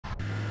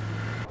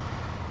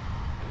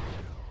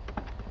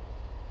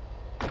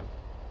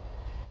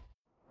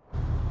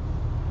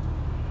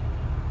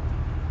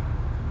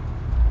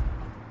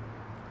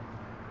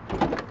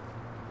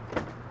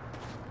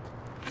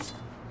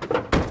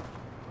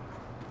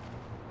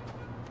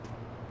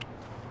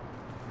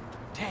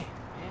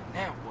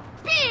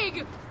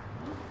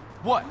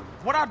What?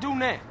 What I do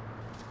now?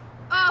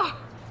 Oh,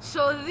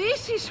 so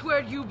this is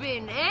where you've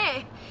been,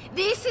 eh?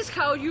 This is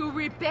how you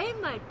repay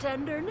my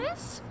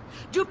tenderness?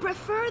 You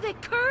prefer the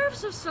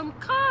curves of some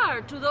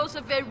car to those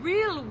of a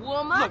real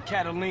woman? Look,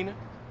 Catalina,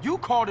 you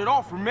called it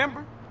off,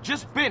 remember?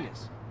 Just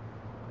business.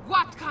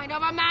 What kind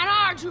of a man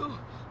are you?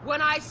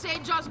 When I say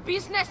just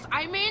business,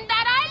 I mean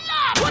that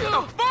I love you!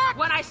 What the fuck?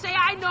 When I say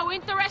I'm no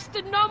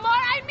interested no more,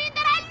 I mean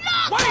that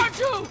I love Wait!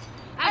 you!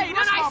 And Hey,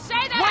 when I that's say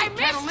my... that I Wait,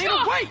 miss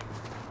Catalina, you... wait!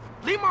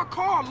 Leave my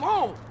car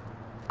alone.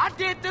 I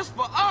did this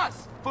for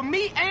us. For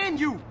me and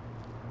you.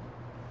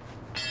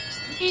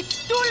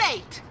 It's too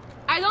late.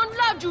 I don't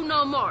love you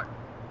no more.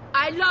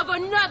 I love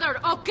another,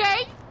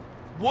 okay?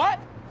 What?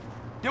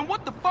 Then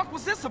what the fuck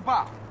was this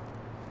about?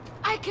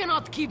 I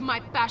cannot keep my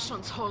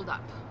passions hold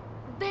up.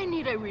 They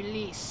need a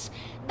release.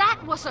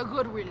 That was a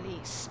good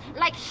release.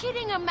 Like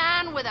hitting a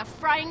man with a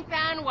frying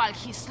pan while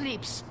he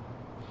sleeps.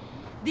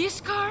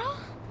 This, Carl?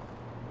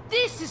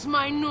 This is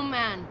my new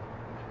man.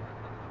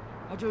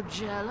 Are you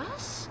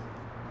jealous?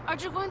 Are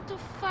you going to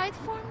fight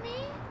for me?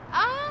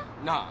 Huh?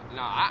 Nah,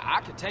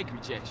 I can take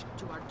rejection.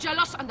 You are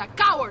jealous and a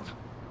coward.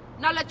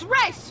 Now let's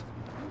race!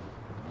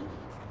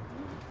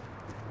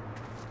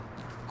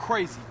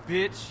 Crazy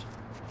bitch.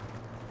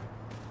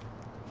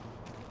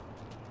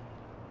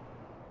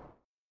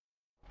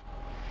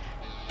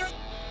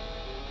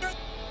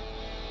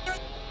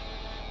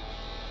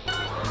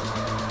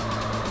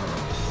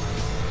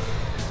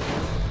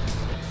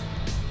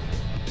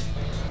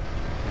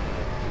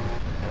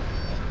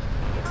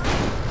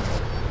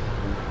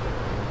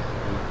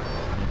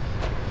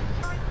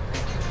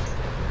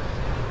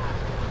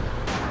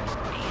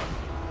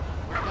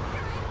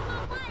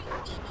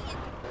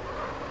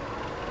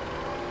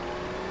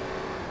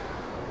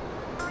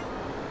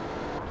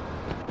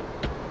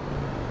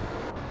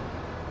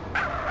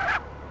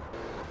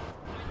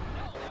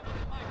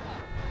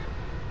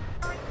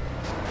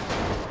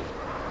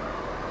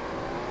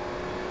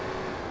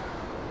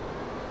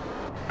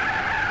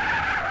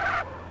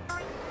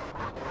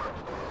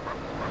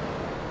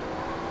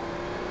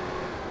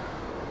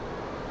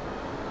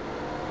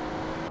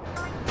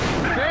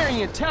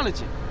 Very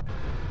intelligent.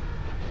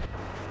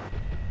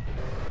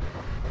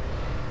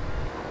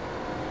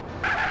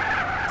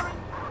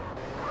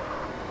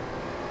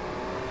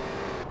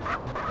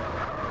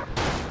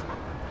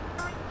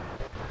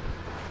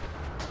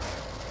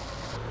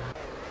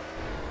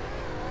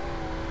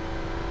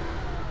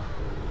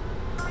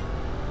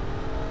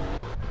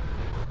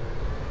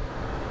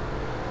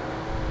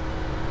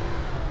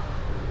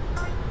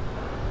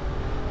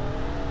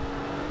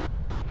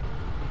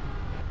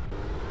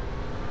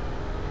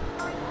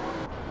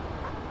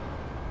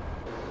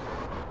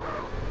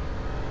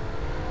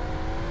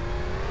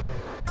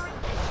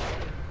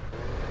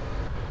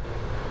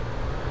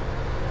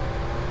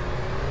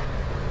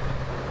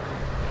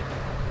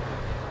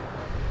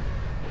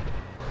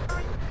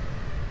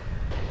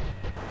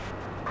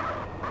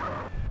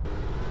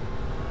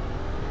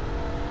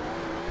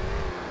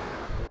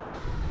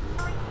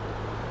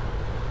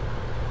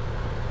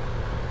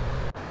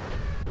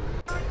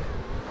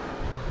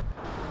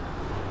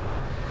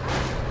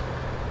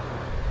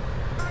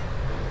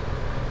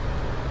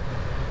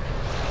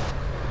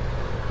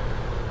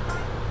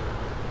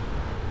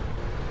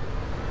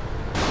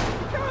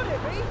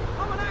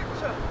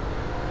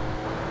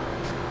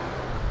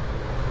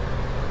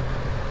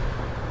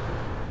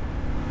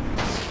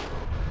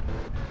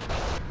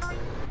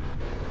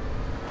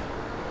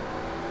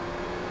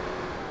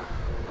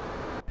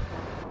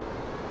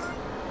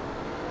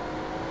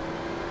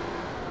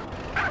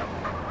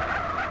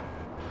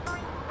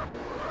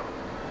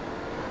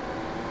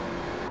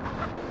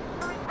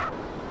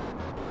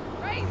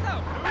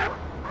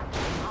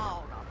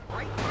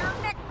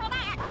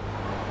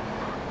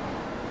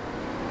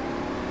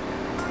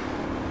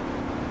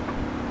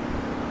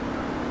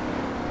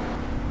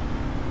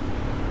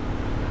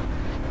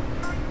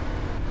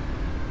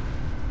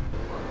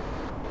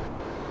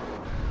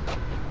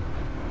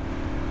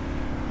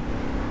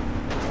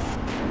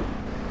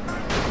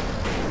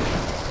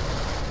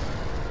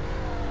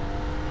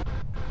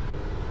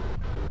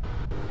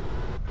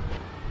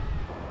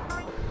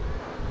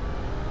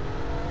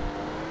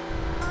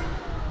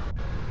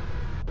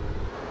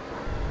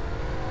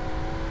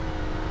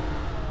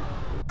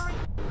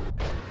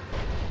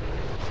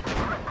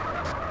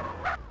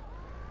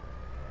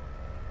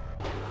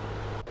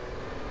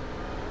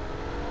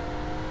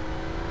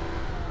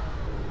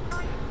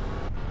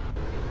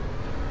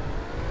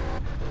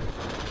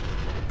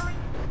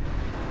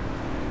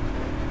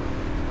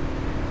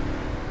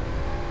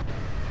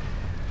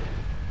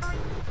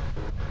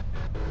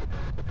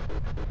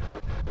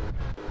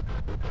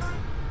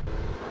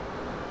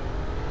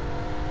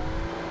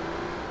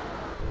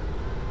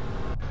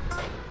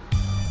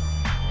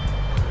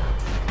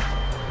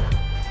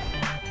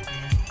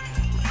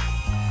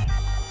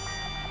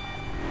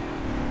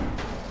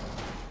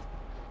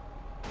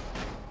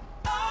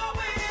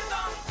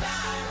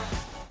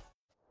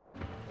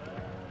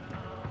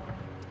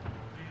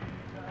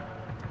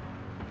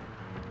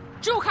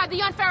 You had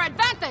the unfair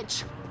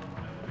advantage!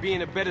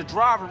 Being a better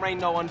driver ain't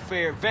no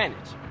unfair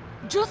advantage.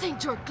 You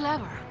think you're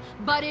clever,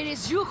 but it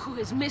is you who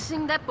is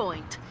missing the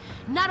point.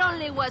 Not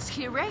only was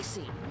he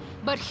racing,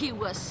 but he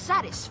was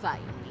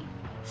satisfying me.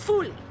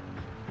 Fully.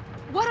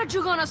 What are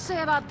you gonna say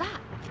about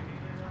that?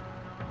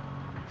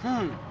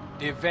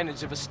 The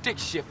advantage of a stick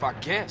shift, I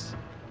guess.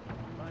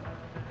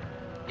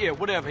 Yeah,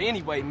 whatever.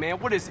 Anyway, man,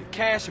 what is it?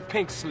 Cash or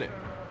pink slip?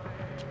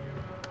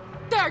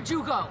 There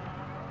you go!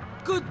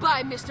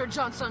 Goodbye, Mr.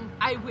 Johnson.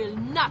 I will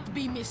not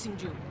be missing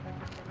you.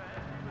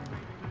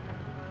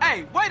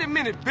 Hey, wait a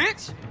minute,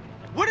 bitch!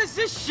 What is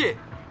this shit?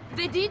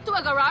 The deed to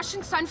a garage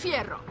in San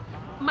Fierro.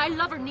 My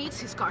lover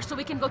needs his car so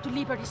we can go to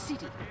Liberty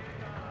City.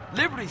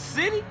 Liberty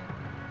City?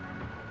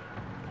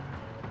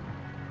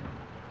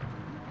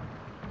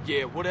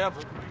 Yeah,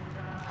 whatever.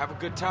 Have a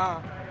good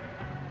time.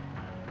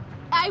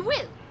 I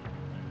will.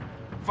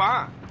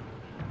 Fine.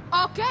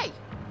 Okay.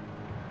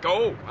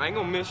 Go. I ain't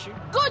gonna miss you.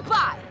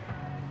 Goodbye!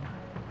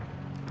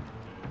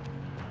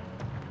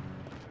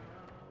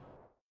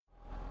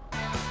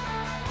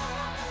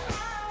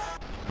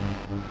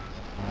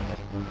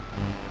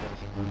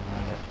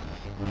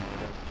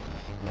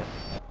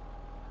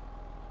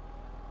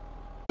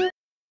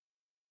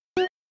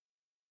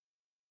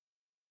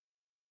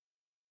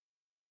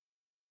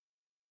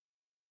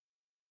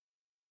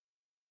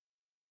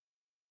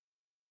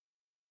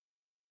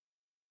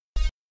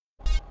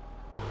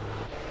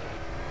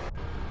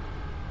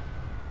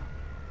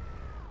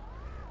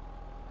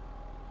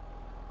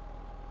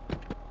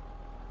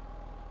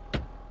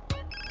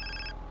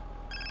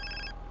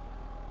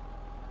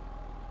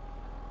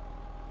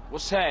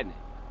 What's happening?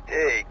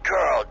 Hey,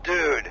 Carl,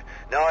 dude.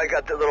 Now I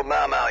got the little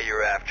mau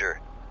you're after.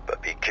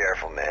 But be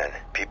careful, man.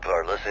 People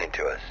are listening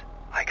to us.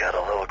 I got a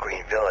little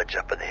green village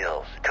up in the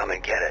hills. Come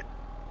and get it.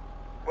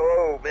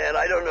 Whoa, man,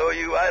 I don't know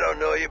you. I don't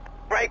know you.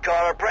 Prank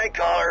caller, prank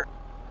caller.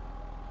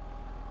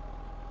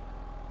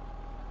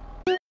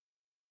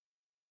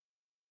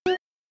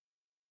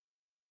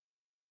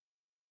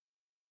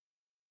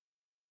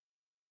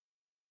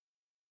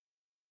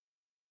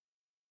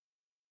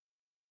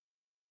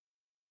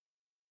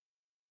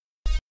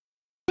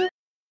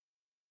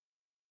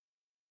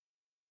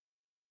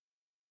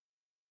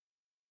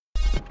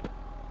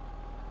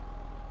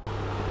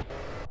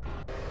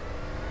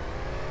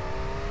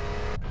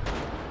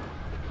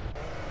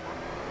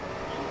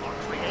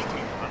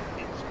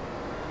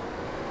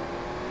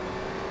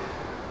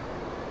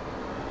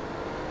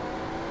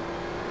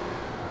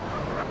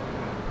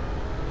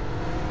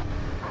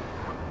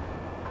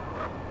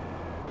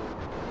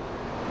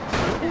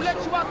 Who let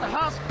you out the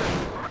hospital?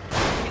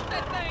 Get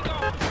that thing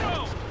off the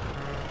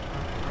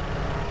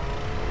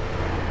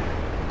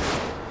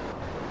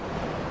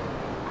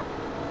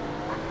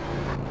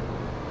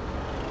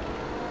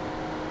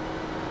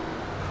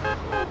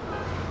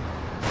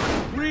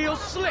road! Real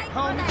slick,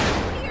 homie.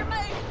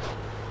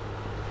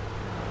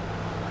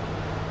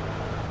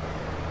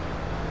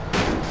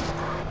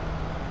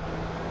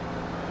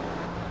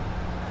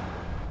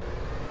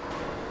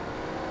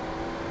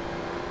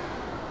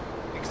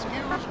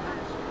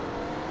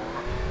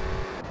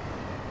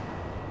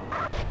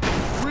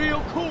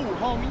 Real cool,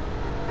 homie.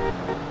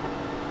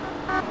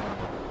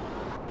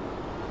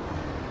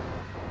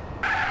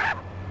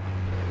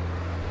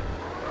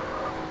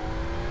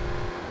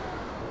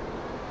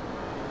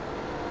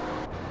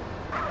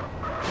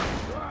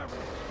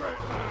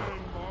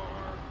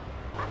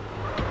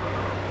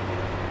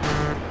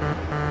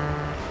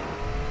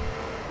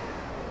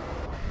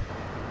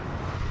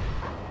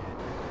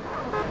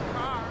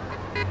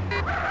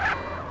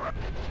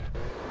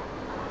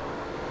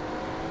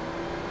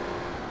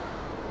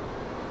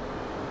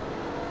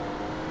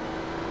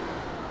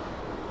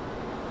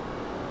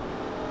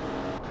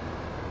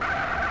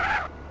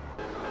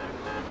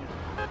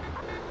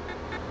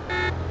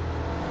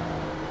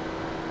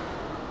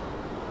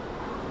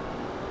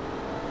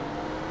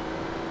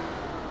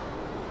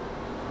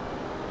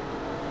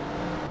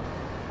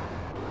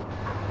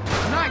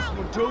 Nice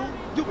one, dude.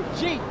 You a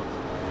genius.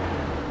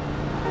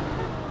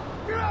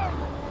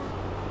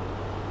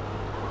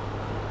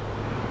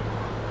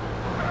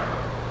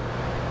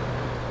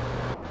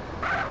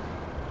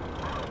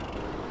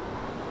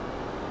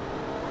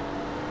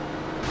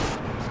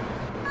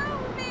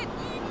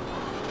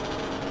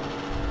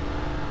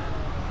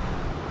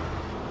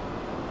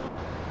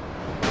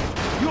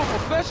 You a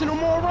professional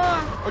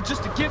moron or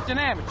just a gifted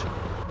amateur?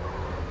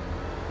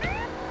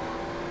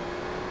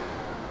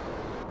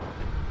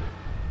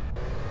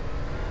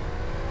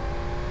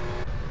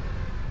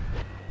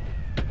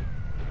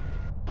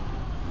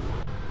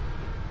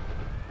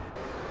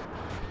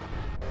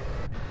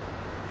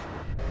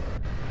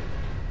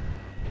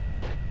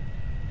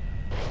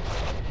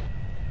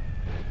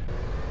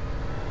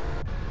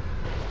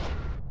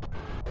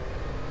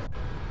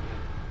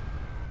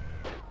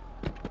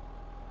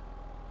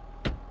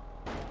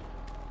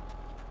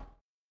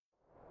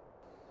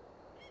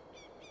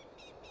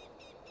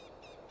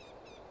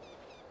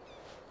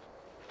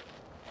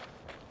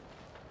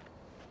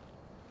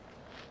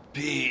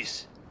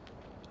 Peace.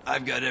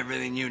 I've got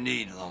everything you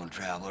need, lone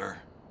traveler.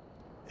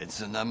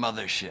 It's in the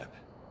mothership.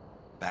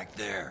 Back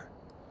there.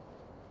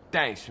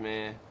 Thanks,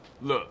 man.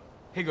 Look,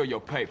 here go your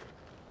paper.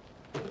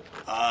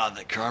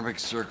 The karmic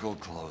circle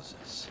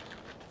closes.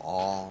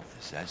 All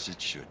is as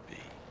it should be.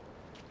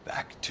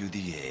 Back to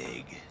the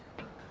egg.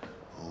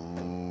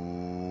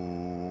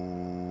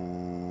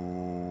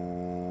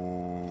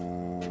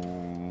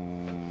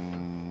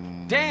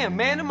 Damn,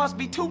 man, there must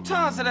be 2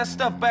 tons of that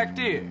stuff back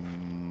there.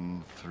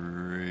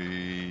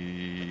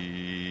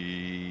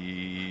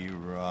 3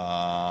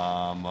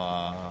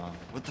 Rama.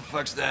 What the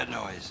fuck's that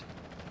noise?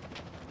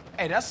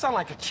 Hey, that sound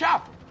like a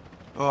chopper.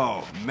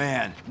 Oh,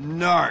 man.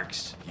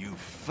 Narcs, you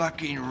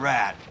fucking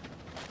rat.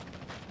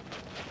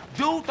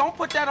 Dude, don't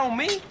put that on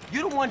me.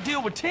 You the one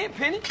deal with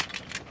Tenpenny.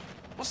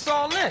 What's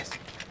all this?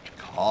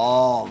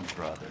 Calm,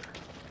 brother.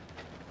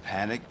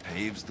 Panic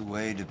paves the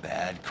way to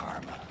bad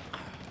karma.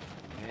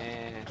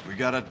 Man. We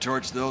gotta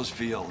torch those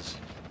fields.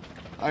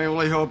 I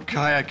only hope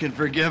Kaya can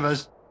forgive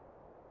us.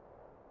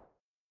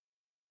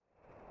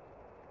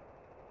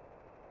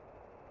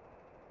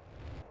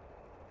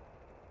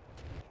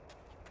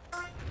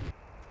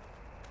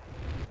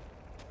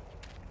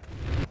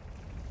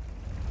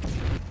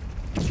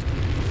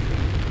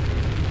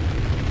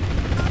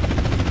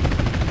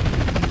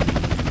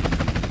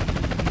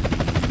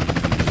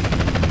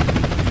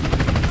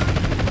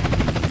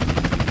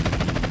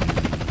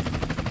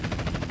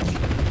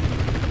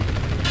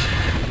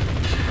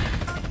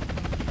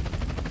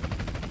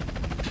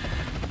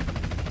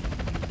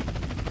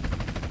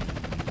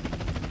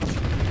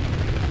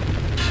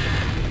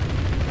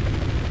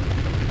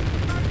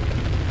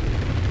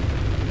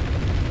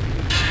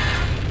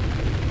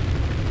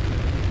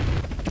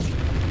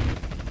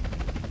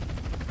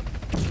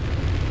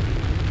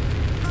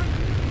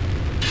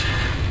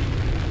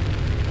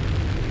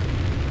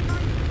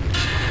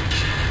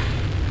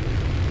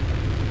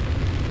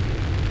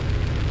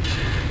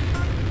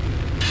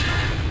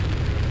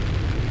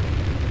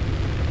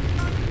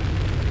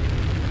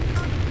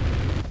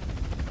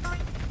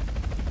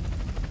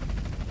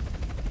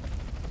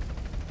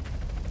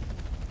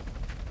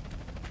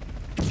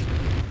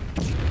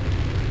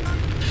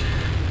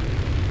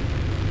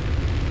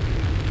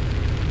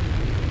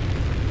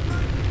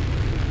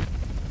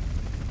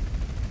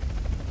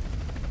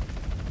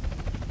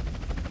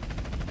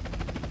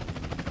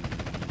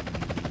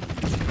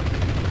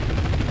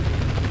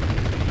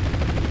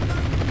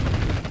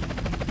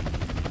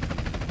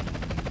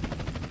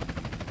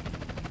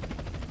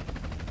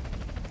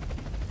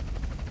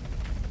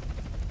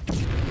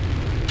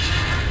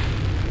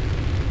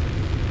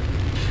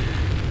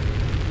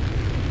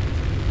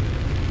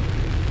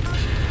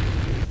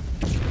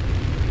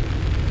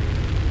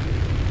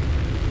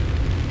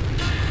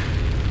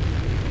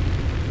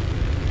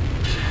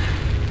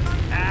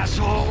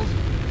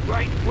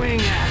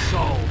 Right-wing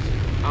assholes.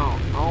 I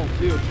don't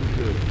feel too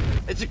good.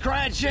 It's a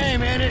crying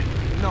shame, ain't it?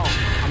 No,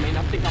 I mean,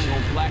 I think I'm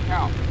gonna black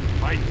out.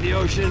 Fight the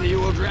ocean and you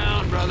will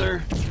drown,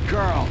 brother.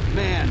 Carl,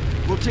 man,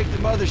 we'll take the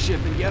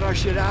mothership and get our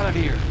shit out of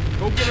here.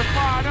 Go get it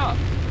fired up.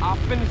 I'll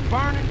finish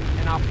burning,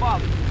 and I'll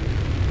follow you.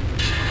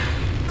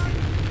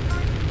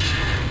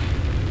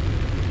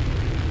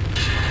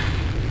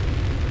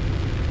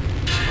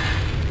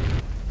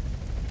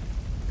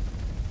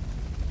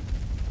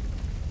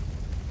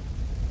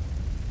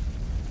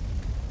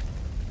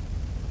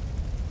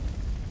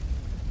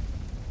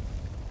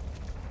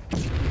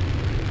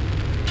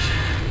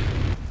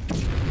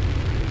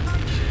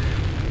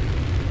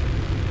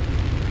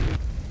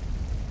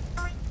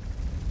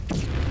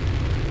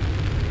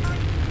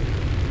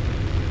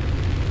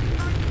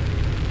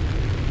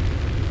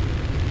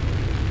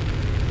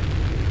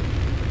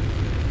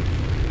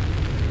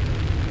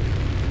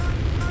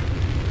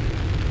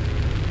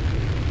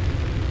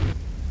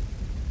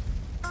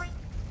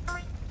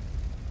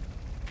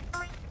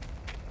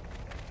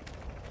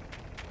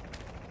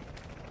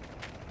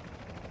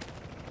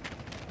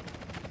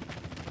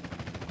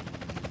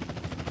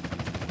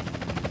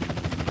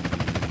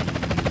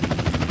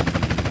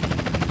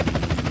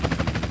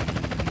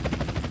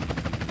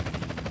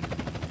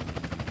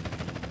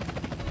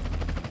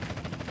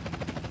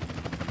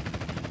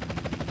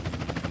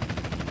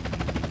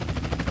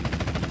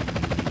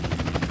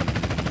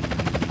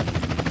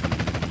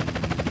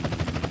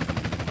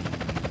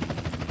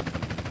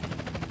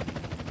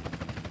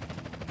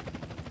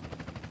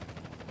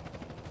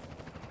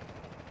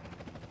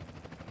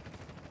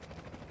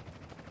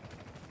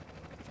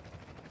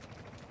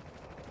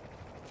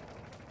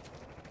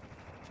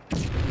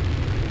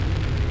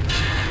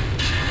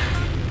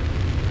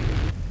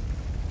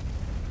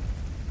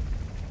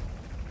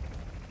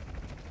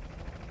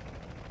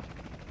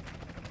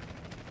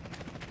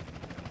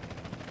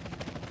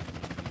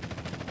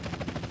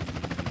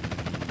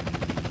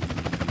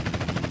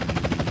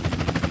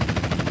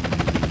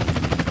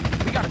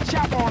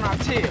 Chopper on our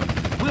tail.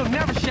 We'll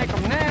never shake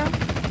them now.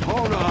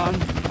 Hold on.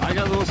 I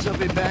got a little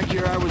something back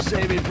here I was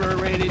saving for a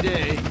rainy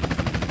day.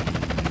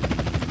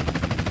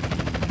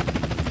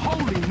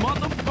 Holy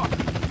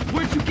motherfucker.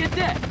 Where'd you get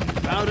that?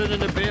 Found it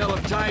in a bale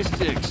of tie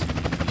sticks.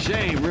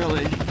 Shame,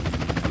 really.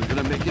 I was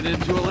gonna make it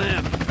into a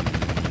lamp.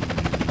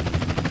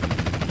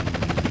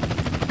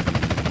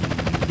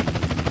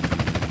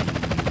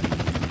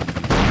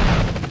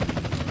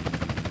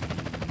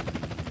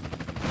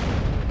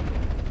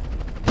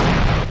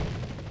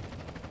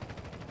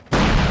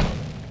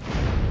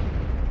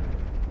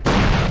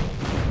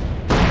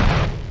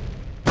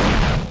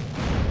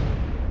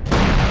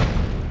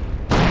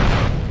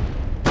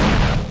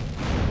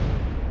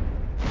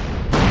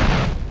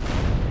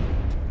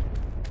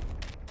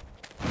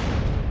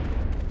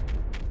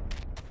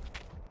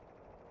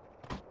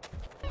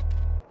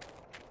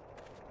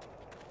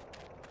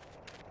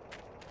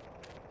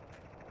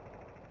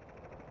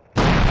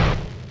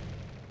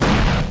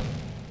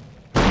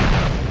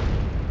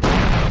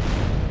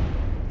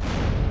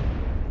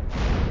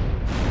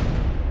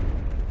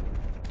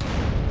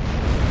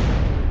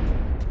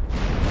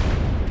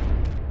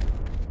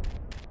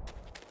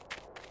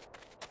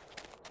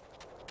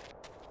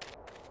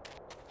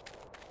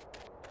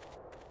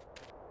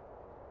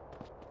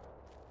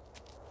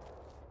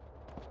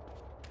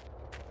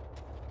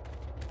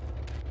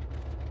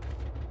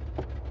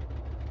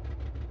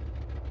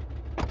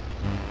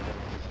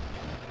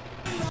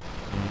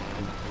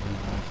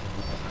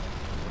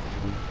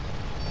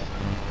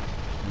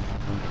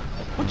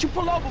 What you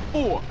pull over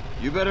for?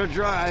 You better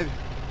drive.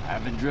 I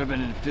haven't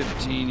driven in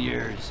 15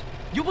 years.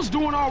 You was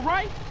doing all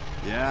right?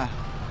 Yeah,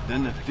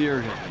 then the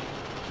fear hit me.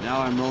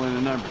 Now I'm rolling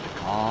a number to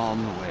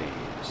calm the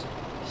waves.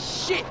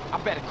 Shit, I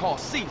better call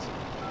Caesar.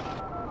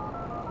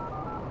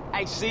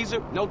 Hey,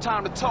 Caesar, no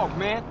time to talk,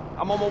 man.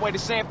 I'm on my way to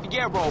San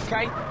Fierro,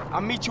 okay?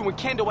 I'll meet you and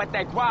Kendall at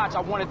that garage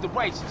I won at the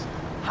races.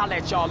 Holla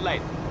at y'all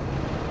later.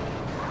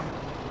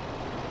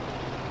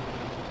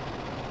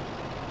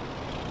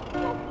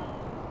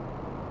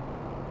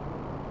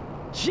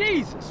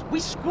 Jesus, we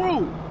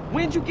screwed.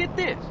 When'd you get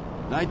this?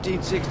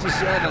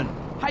 1967.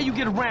 How you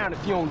get around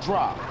if you don't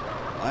drive?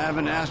 I have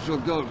an astral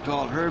goat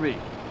called Herbie.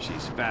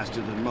 She's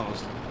faster than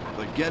most,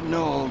 but getting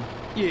old.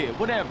 Yeah,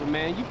 whatever,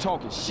 man. You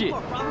talking shit.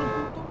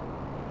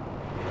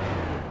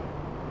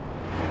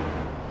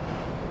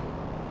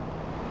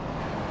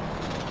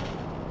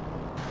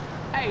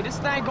 Hey, this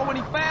thing go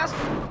any faster?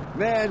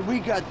 Man, we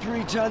got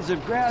 3 tons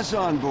of grass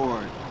on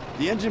board.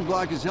 The engine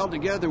block is held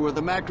together with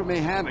a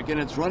macrame hammock, and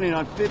it's running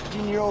on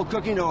 15-year-old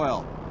cooking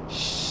oil.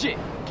 Shit,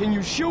 can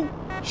you shoot?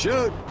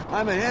 Shoot,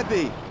 I'm a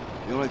hippie.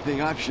 The only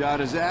thing I've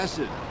shot is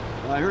acid.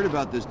 Well, I heard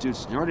about this dude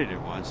snorting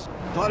it once.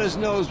 Thought his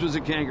nose was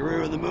a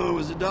kangaroo and the moon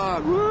was a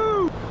dog.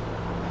 Woo!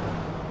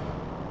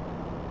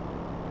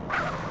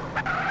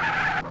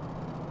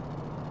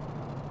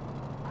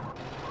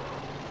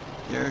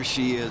 There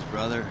she is,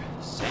 brother.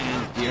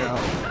 San Fierro,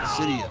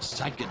 city of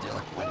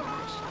psychedelic wonders.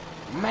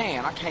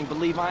 Man, I can't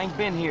believe I ain't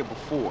been here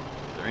before.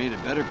 There ain't a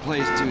better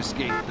place to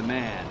escape the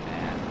man.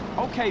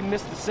 Okay,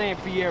 Mr. San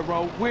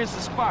Fierro, where's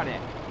the spot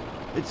at?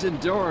 It's in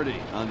Doherty,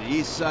 on the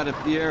east side of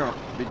Fierro,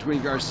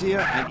 between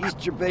Garcia and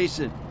Easter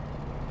Basin.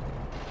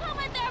 I'm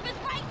nervous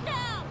right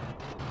now!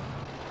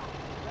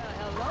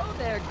 Hello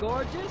there,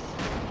 gorgeous.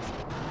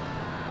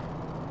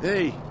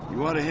 Hey, you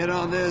want to hit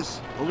on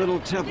this? A little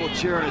temple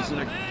cherries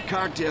and a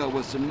cocktail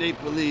with some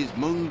Nepalese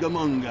munga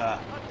munga.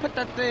 Put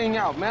that thing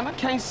out, man. I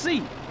can't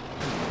see.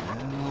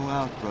 Hello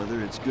out,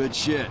 brother. It's good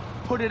shit.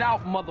 Put it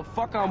out,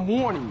 motherfucker. I'm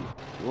warning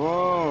you.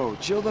 Whoa,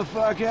 chill the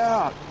fuck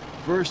out.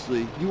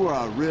 Firstly, you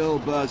are a real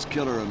buzz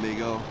killer,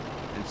 amigo.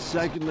 And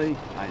secondly,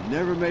 I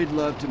never made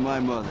love to my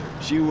mother.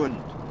 She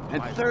wouldn't.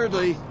 And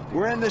thirdly,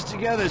 we're in this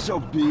together, so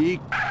be...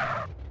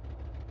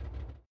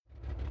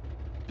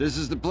 This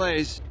is the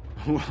place.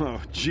 Whoa,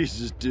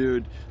 Jesus,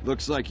 dude.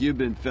 Looks like you've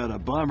been fed a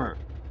bummer.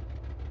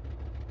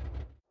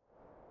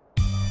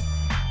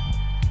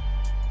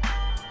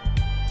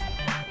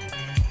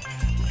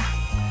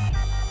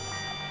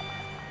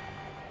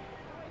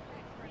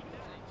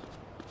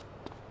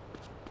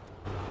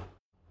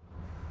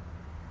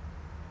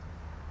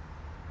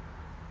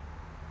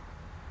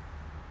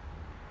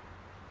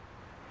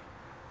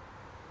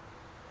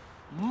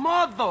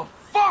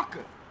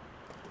 Motherfucker!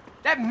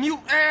 That mute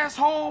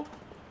asshole,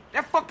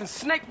 that fucking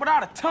snake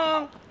without a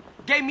tongue,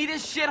 gave me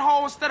this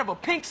shithole instead of a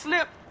pink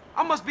slip.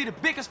 I must be the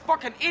biggest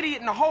fucking idiot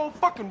in the whole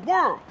fucking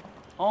world.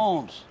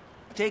 Holmes,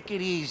 take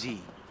it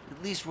easy.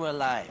 At least we're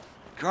alive.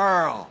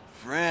 Carl,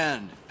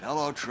 friend,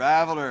 fellow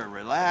traveler,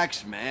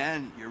 relax,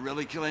 man. You're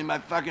really killing my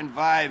fucking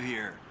vibe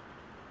here.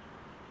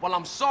 Well,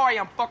 I'm sorry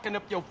I'm fucking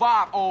up your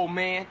vibe, old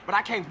man, but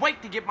I can't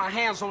wait to get my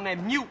hands on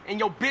that mute and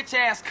your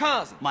bitch-ass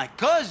cousin. My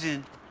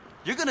cousin?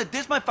 You're gonna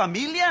diss my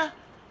familia?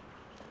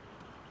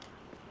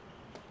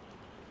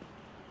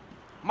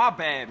 My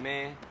bad,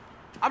 man.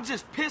 I'm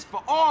just pissed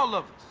for all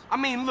of us. I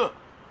mean, look,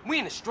 we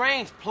in a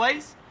strange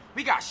place.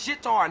 We got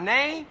shit to our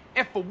name,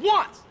 and for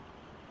once,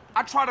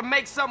 I try to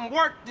make something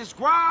work, this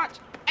garage,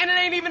 and it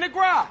ain't even a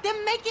garage.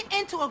 Then make it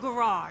into a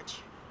garage.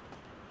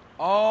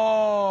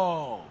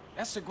 Oh,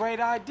 that's a great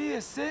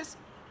idea, sis.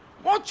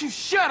 Won't you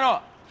shut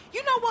up?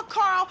 You know what,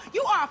 Carl?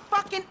 You are a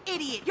fucking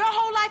idiot. Your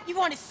whole life you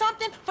wanted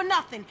something for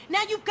nothing.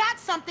 Now you've got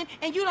something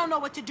and you don't know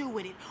what to do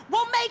with it.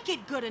 We'll make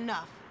it good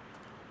enough.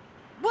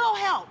 We'll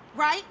help,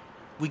 right?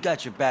 We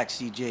got your back,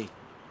 CJ.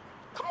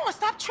 Come on,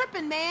 stop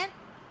tripping, man.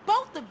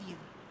 Both of you.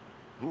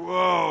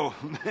 Whoa,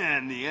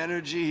 man, the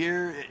energy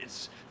here,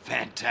 it's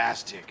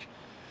fantastic.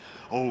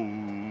 Oh.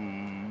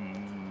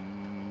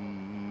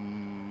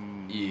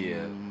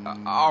 Yeah,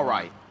 all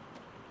right.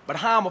 But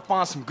how I'ma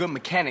find some good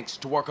mechanics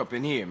to work up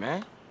in here,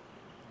 man?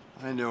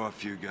 I know a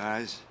few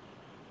guys.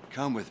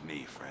 Come with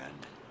me,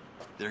 friend.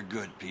 They're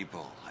good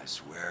people, I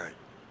swear it.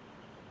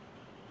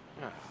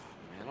 Oh,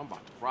 man, I'm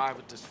about to ride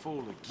with this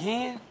fool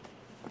again.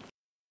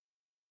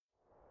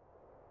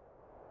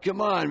 Come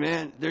on,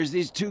 man. There's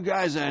these two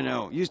guys I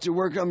know. Used to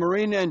work on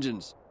marine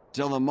engines.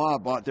 Till the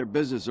mob bought their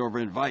business over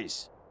in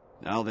Vice.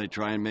 Now they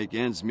try and make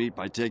ends meet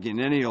by taking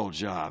any old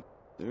job.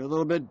 They're a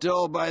little bit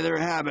dull by their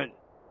habit,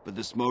 but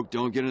the smoke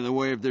don't get in the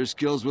way of their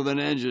skills with an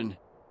engine.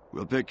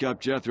 We'll pick up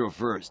Jethro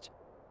first.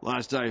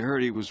 Last I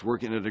heard, he was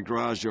working at a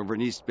garage over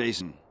in East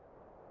Basin.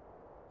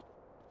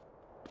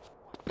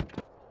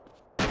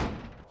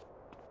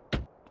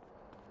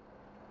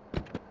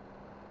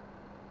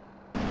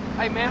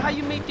 Hey, man, how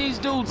you meet these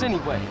dudes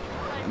anyway?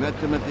 I met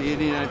them at the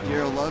 89th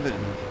year of Lovin',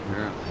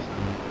 apparently.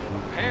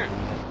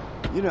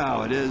 Apparently. You know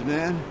how it is,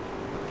 man.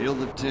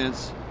 Field of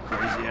tents,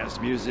 crazy-ass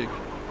music,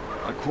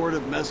 a quart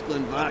of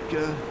mescaline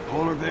vodka,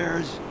 polar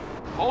bears.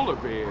 Polar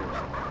bears?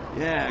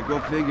 Yeah, go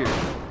figure.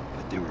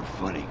 But they were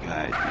funny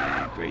guys,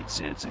 man. Great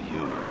sense of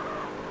humor.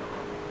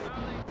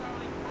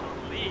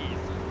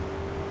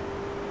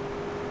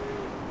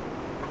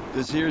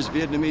 This here's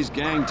Vietnamese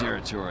gang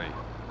territory.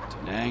 Da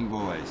Nang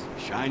boys,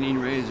 shining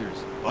razors,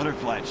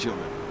 butterfly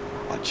children.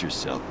 Watch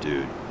yourself,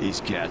 dude.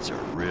 These cats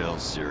are real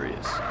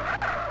serious.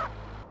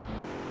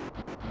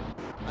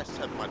 I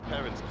set my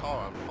parents'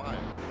 car on fire.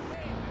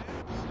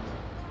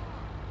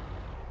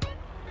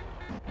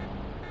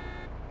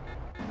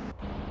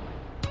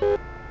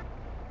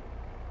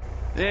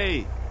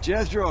 Hey,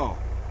 Jethro.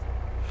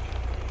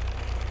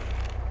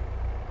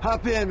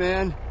 Hop in,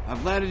 man.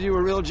 I've landed you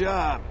a real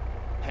job.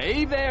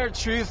 Hey there,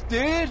 Truth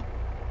Dude.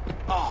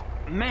 Oh,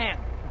 man,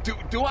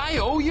 do I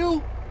owe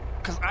you?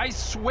 'Cause I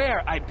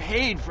swear I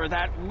paid for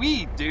that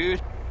weed,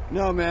 dude.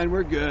 No, man,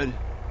 we're good.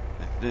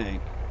 I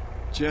think.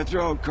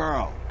 Jethro,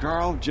 Carl.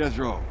 Carl,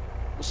 Jethro.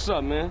 What's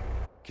up, man?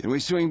 Can we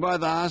swing by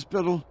the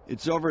hospital?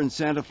 It's over in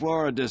Santa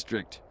Flora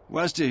District,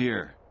 west of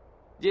here.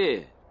 Yeah.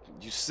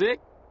 You sick?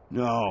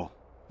 No,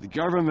 the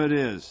government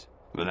is.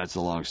 But that's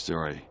a long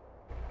story.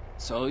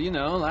 So, you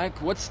know, like,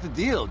 what's the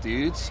deal,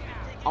 dudes?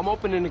 I'm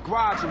opening the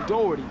garage in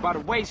Doherty by the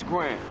waste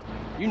ground.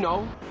 You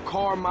know,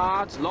 car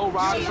mods,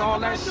 lowriders, all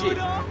that shit.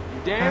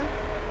 You down?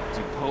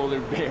 Do polar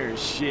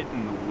bears shit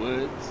in the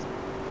woods?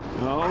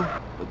 No,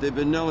 but they've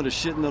been known to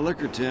shit in the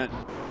liquor tent,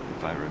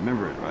 if I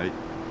remember it right.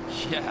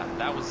 Yeah,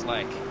 that was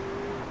like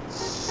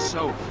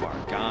so far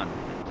gone.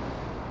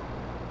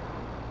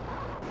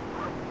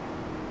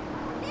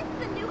 It's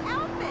the new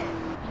outfit.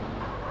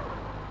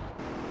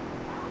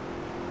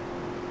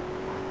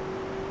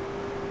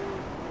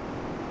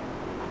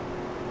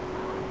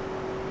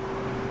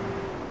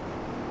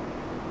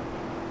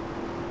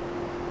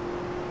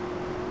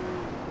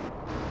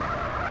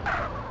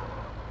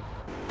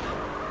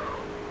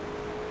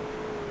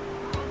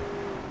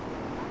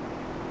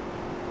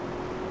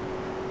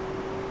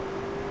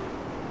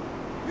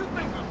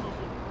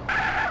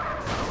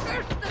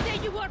 First the day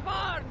you were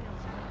born!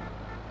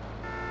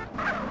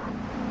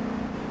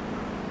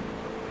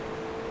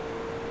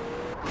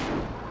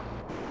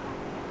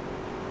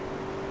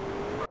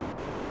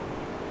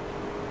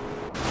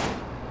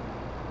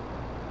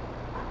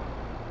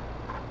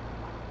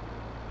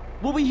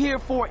 What we here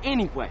for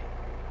anyway?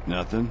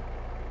 Nothing?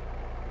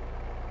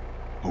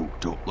 Oh,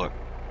 don't look.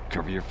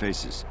 Cover your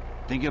faces.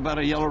 Think about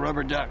a yellow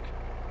rubber duck.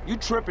 You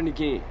tripping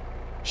again.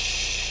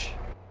 Shh.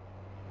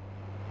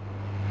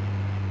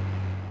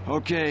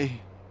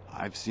 Okay,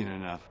 I've seen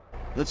enough.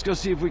 Let's go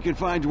see if we can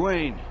find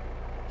Dwayne.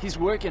 He's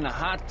working a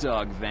hot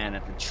dog van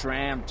at the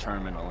tram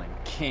terminal in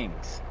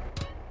Kings.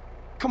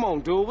 Come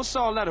on, dude. What's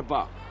all that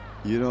about?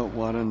 You don't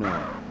want to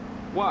know.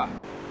 Why?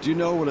 Do you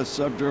know what a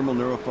subdermal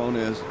neurophone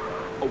is?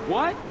 A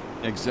what?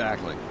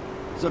 Exactly.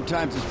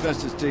 Sometimes it's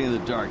best to stay in the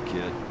dark,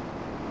 kid.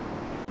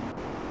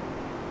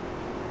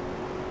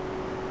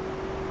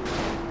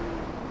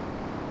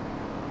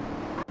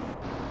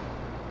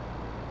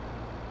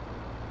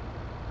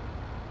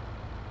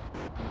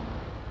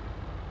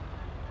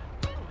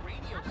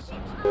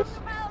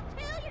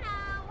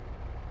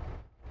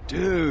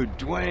 Dude,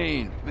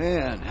 Dwayne,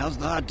 man, how's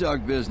the hot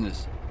dog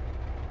business?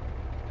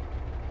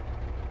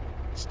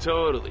 It's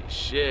totally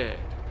shit.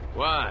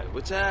 Why?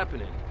 What's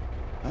happening?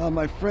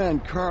 My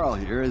friend Carl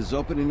here is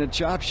opening a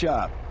chop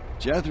shop.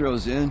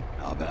 Jethro's in.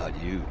 How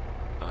about you?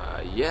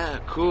 Yeah,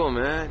 cool,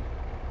 man.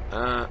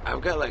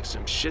 I've got like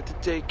some shit to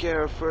take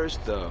care of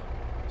first, though.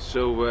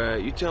 So,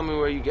 you tell me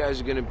where you guys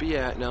are gonna be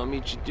at, and I'll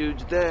meet you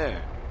dudes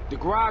there. The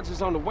garage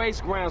is on the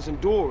waste grounds in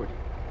Doherty.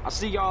 I'll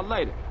see y'all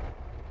later.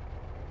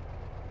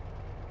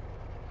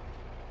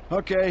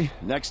 Okay,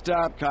 next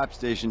stop, cop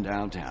station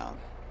downtown.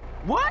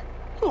 What?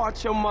 You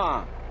out your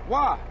mind.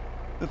 Why?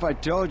 If I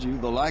told you,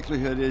 the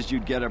likelihood is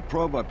you'd get a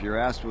probe up your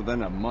ass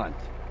within a month.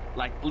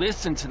 Like,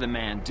 listen to the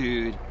man,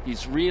 dude.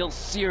 He's real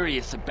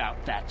serious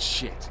about that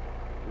shit.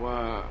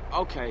 Well,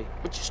 okay,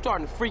 but you're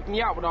starting to freak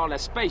me out with all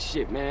that space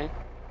shit, man.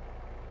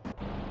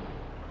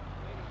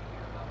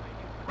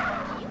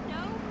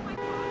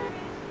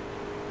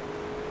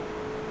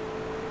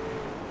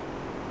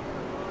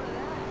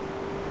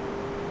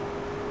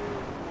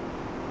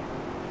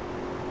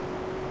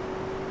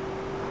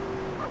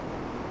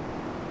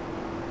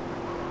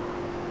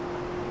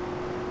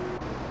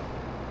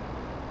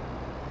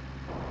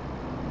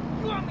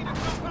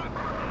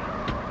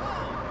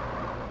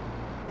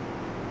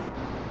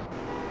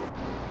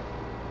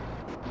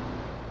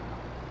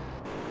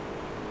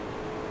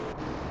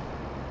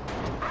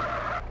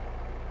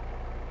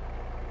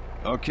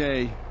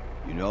 Okay,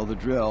 you know the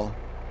drill.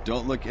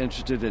 Don't look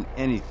interested in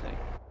anything.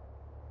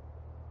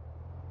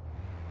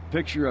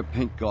 Picture a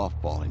pink golf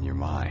ball in your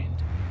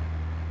mind.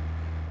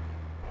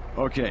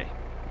 Okay,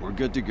 we're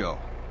good to go.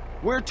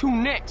 Where to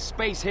next,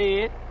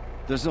 spacehead?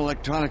 There's an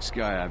electronics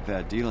guy I've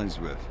had dealings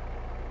with.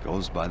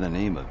 Goes by the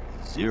name of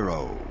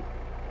Zero.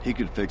 He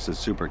could fix a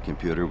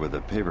supercomputer with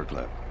a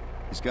paperclip.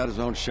 He's got his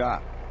own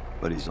shop,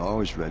 but he's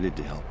always ready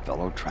to help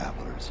fellow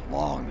travelers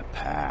along the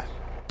path.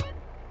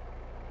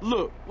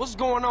 Look, what's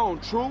going on,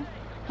 True?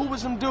 Who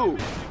was them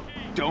dude?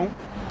 Don't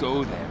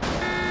go there.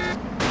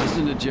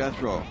 Listen to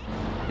Jethro.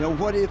 Now,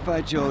 what if I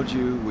told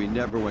you we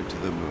never went to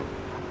the moon?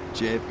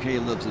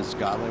 JFK lives in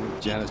Scotland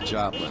with Janis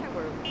Joplin.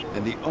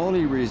 And the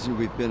only reason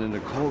we've been in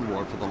a Cold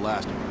War for the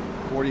last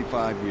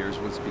 45 years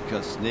was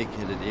because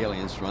snake-headed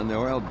aliens run the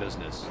oil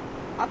business.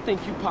 I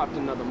think you popped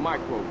another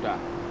micro dot.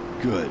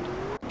 Good.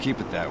 Keep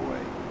it that way.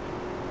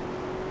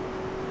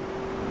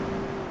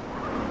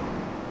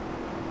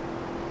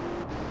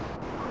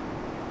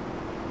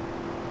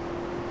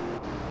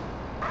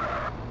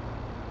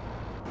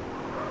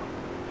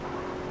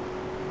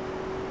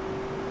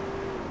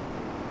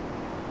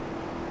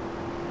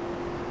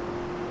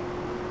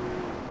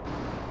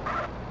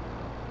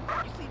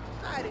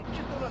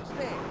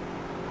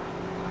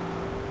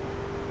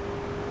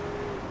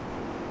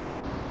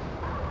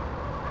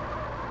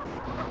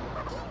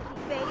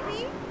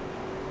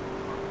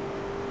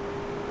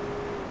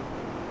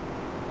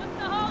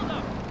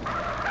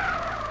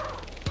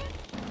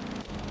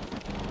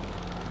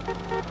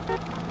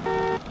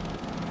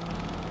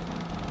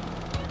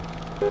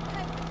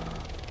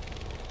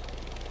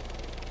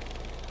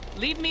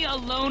 Leave me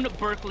alone,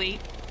 Berkeley.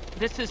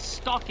 This is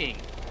stalking.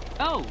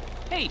 Oh,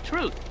 hey,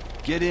 Truth.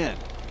 Get in.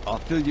 I'll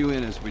fill you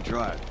in as we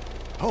drive.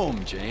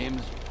 Home,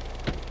 James.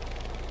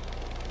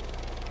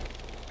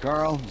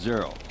 Carl,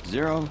 Zero.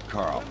 Zero,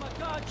 Carl.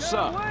 What's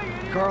up?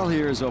 Carl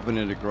here is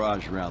opening a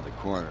garage around the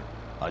corner.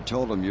 I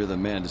told him you're the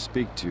man to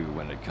speak to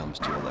when it comes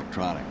to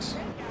electronics.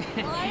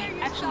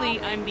 Actually,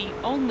 I'm the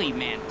only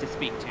man to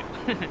speak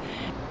to.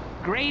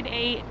 Grade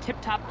A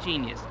tip-top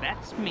genius,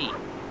 that's me.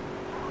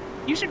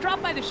 You should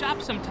drop by the shop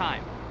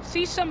sometime.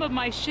 See some of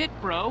my shit,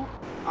 bro.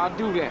 I'll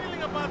do that.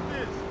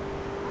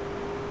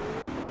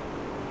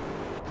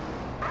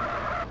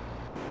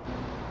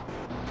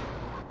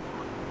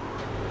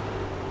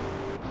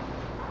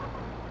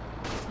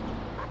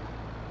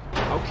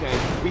 Okay,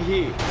 we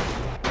here.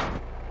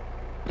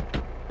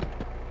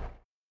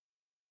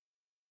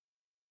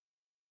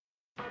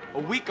 A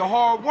week of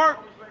hard work,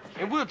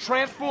 and we'll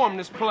transform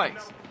this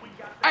place.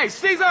 Hey,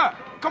 Caesar,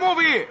 come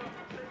over here.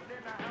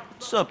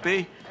 What's up,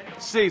 B?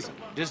 Caesar,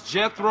 this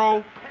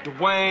Jethro,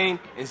 Dwayne,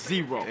 and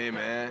Zero. Hey,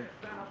 man.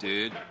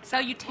 Dude.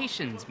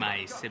 Salutations,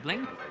 my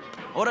sibling.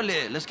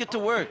 Orale, let's get to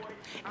work.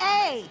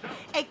 Hey,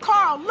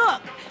 Carl,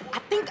 look. I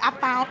think I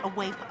found a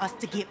way for us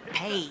to get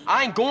paid.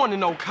 I ain't going to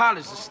no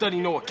college to study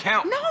no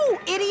account. No,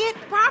 idiot,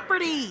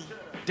 property.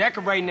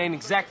 Decorating ain't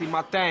exactly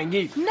my thing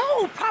either.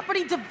 No,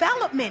 property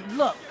development.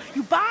 Look,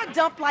 you buy a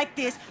dump like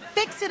this,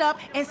 fix it up,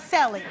 and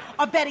sell it.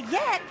 Or better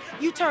yet,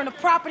 you turn the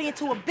property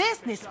into a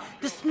business.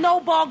 The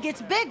snowball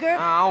gets bigger.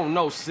 I don't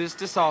know, sis.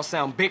 This all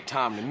sound big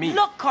time to me.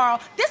 Look,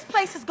 Carl, this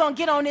place is gonna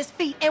get on its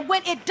feet, and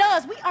when it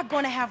does, we are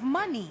gonna have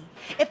money.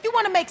 If you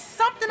wanna make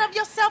something of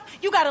yourself,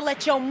 you gotta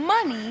let your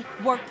money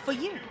work for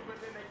you.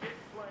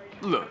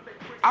 Look,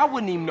 I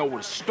wouldn't even know where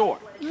to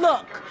start.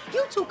 Look,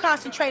 you two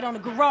concentrate on the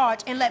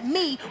garage and let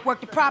me work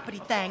the property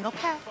thing,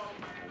 okay?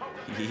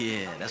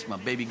 Yeah, that's my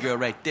baby girl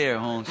right there,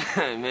 Holmes.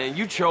 Man,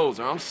 you chose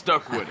her. I'm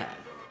stuck with her.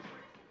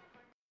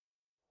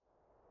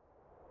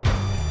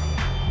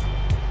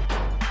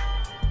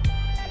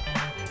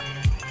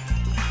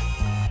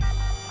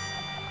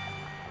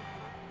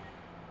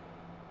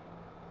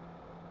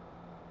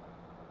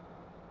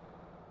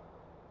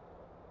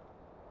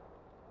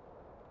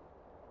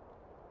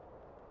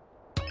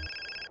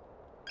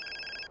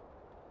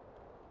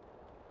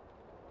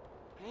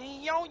 Hey,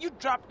 yo, you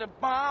dropped a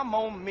bomb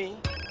on me.